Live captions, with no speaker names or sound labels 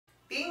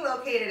being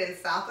located in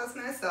Southwest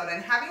Minnesota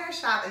and having our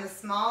shop in a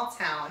small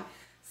town,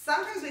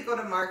 sometimes we go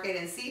to market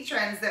and see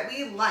trends that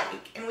we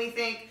like and we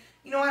think,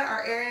 you know what,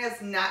 our area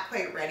is not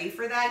quite ready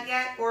for that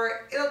yet,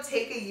 or it'll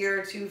take a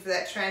year or two for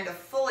that trend to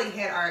fully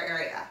hit our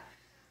area.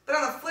 But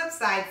on the flip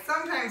side,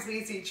 sometimes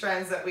we see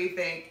trends that we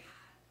think,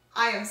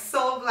 I am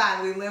so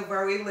glad we live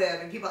where we live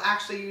and people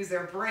actually use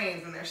their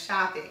brains when they're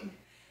shopping.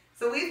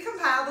 So we've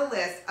compiled a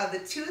list of the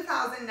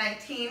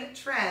 2019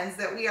 trends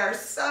that we are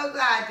so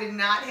glad did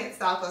not hit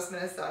Southwest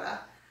Minnesota.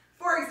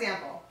 For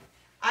example,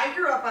 I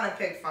grew up on a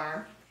pig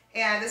farm,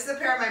 and this is a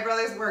pair of my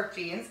brother's work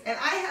jeans, and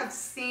I have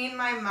seen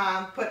my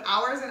mom put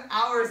hours and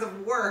hours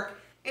of work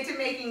into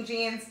making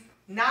jeans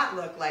not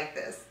look like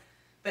this.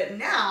 But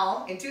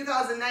now, in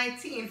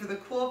 2019, for the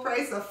cool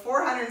price of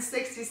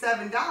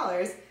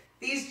 $467,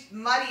 these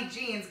muddy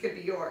jeans could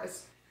be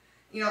yours.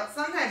 You know,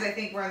 sometimes I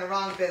think we're in the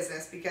wrong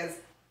business because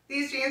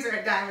these jeans are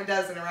a dime a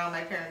dozen around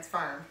my parents'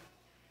 farm.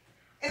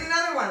 And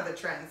another one of the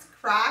trends,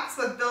 Crocs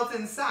with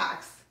built-in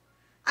socks.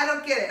 I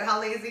don't get it.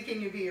 How lazy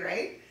can you be,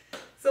 right?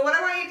 So what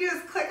I want you to do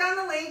is click on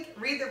the link,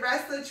 read the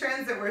rest of the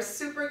trends that we're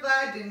super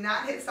glad did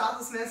not hit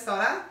Southwest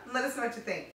Minnesota, and let us know what you think.